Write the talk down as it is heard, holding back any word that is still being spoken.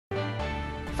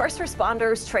First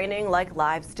responders training like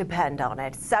lives depend on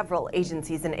it. Several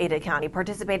agencies in Ada County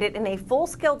participated in a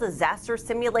full-scale disaster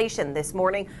simulation this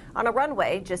morning on a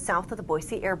runway just south of the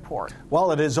Boise Airport.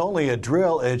 While it is only a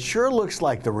drill, it sure looks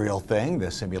like the real thing. The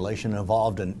simulation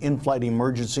involved an in-flight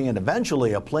emergency and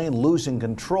eventually a plane losing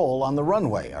control on the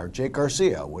runway. Our Jake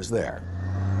Garcia was there.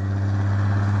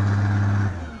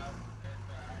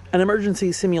 An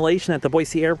emergency simulation at the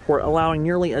Boise Airport allowing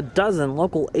nearly a dozen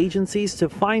local agencies to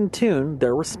fine-tune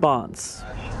their response.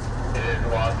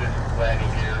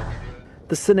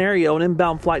 The scenario, an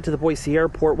inbound flight to the Boise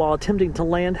Airport while attempting to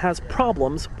land, has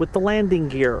problems with the landing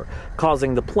gear,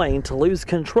 causing the plane to lose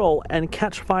control and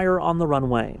catch fire on the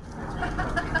runway.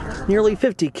 Nearly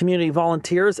 50 community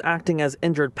volunteers acting as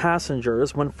injured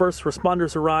passengers. When first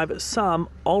responders arrive, some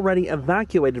already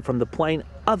evacuated from the plane,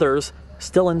 others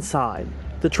still inside.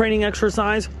 The training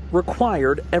exercise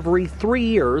required every 3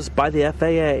 years by the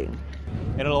FAA.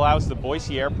 And it allows the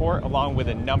Boise Airport, along with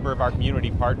a number of our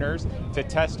community partners, to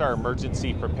test our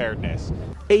emergency preparedness.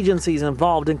 Agencies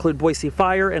involved include Boise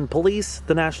Fire and Police,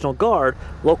 the National Guard,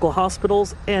 local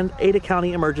hospitals, and Ada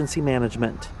County Emergency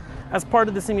Management. As part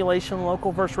of the simulation,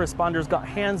 local first responders got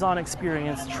hands-on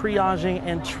experience triaging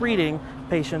and treating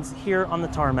patients here on the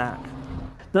tarmac.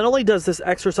 Not only does this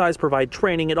exercise provide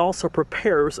training, it also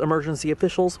prepares emergency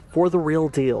officials for the real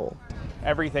deal.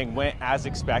 Everything went as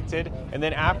expected, and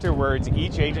then afterwards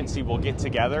each agency will get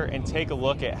together and take a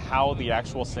look at how the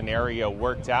actual scenario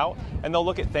worked out, and they'll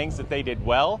look at things that they did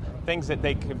well, things that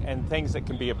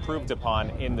can be improved upon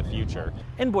in the future.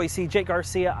 In Boise, Jake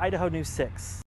Garcia, Idaho News 6.